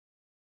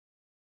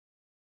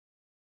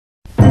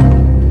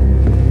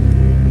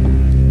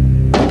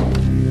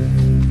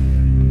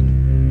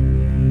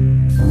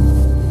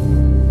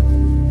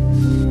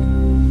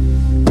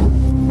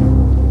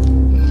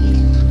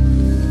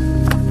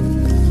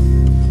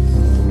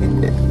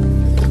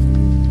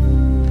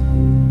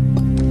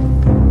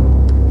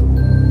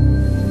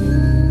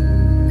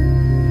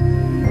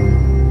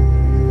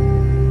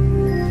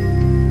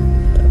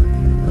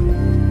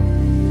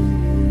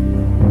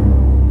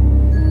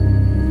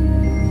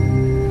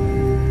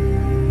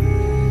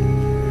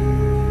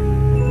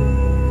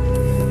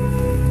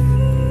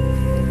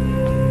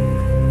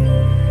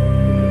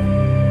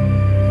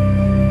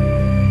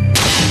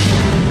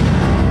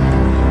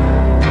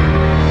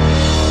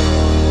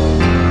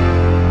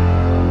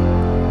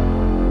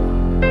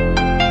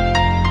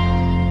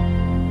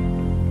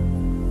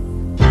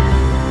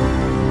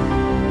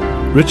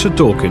Richard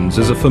Dawkins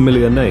is a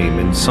familiar name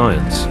in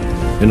science.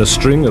 In a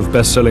string of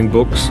best-selling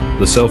books,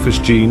 The Selfish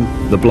Gene,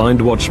 The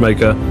Blind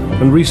Watchmaker,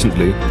 and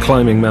recently,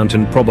 Climbing Mount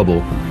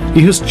Improbable,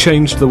 he has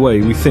changed the way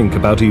we think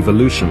about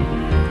evolution.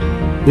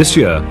 This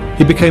year,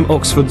 he became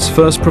Oxford's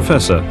first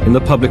professor in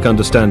the public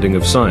understanding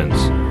of science.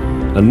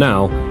 And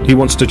now, he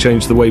wants to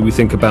change the way we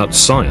think about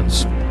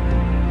science.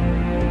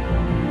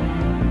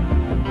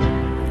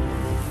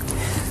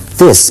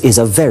 This is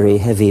a very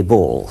heavy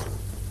ball.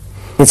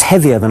 It's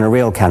heavier than a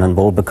real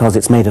cannonball because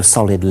it's made of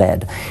solid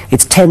lead.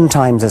 It's 10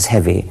 times as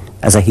heavy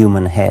as a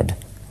human head.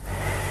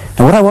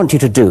 And what I want you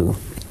to do,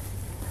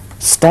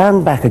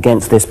 stand back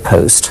against this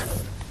post,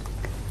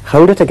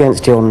 hold it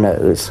against your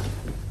nose,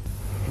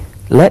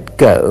 let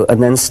go,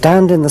 and then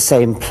stand in the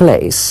same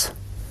place.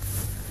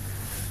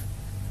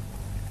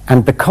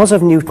 And because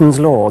of Newton's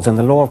laws and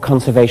the law of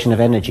conservation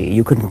of energy,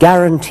 you can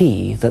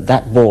guarantee that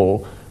that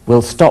ball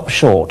will stop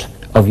short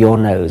of your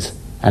nose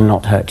and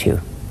not hurt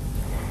you.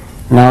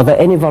 Now, are there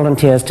any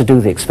volunteers to do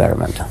the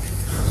experiment?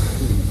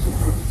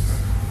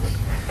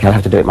 Okay, I'll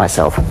have to do it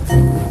myself.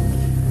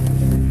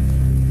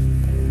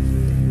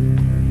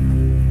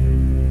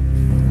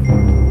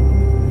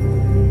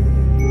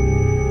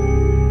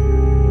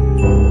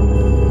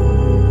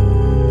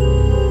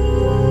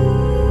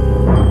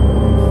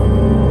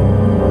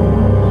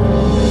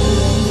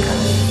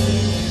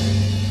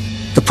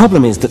 The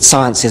problem is that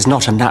science is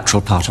not a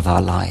natural part of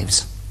our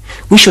lives.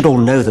 We should all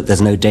know that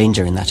there's no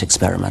danger in that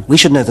experiment. We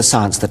should know the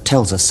science that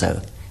tells us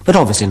so, but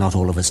obviously not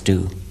all of us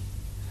do.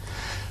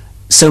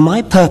 So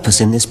my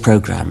purpose in this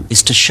program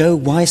is to show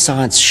why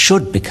science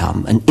should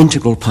become an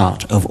integral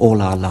part of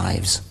all our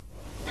lives.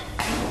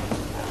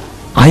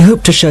 I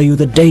hope to show you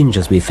the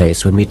dangers we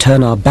face when we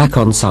turn our back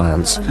on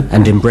science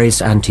and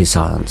embrace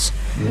anti-science,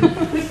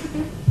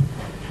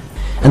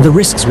 and the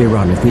risks we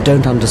run if we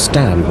don't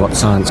understand what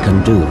science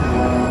can do.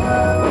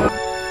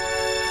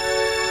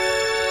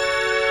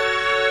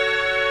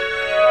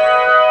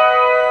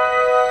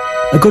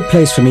 A good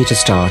place for me to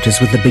start is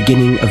with the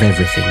beginning of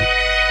everything.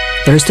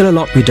 There is still a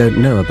lot we don't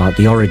know about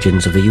the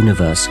origins of the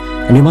universe,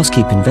 and we must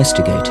keep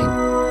investigating.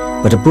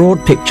 But a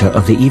broad picture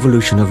of the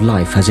evolution of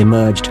life has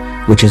emerged,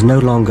 which is no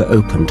longer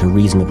open to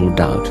reasonable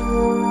doubt.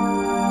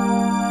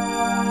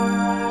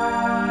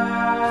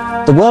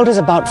 The world is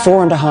about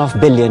 4.5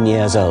 billion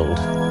years old.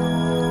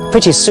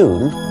 Pretty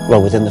soon,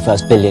 well, within the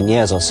first billion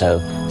years or so,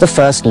 the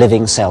first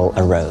living cell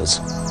arose.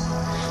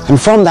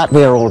 And from that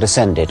we are all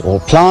descended,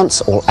 all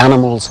plants, all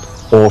animals,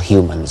 all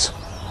humans.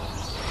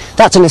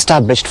 That's an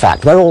established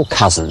fact. We're all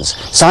cousins.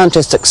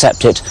 Scientists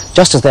accept it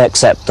just as they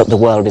accept that the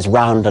world is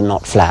round and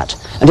not flat,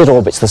 and it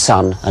orbits the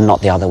sun and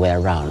not the other way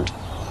around.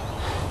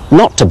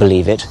 Not to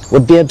believe it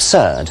would be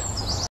absurd.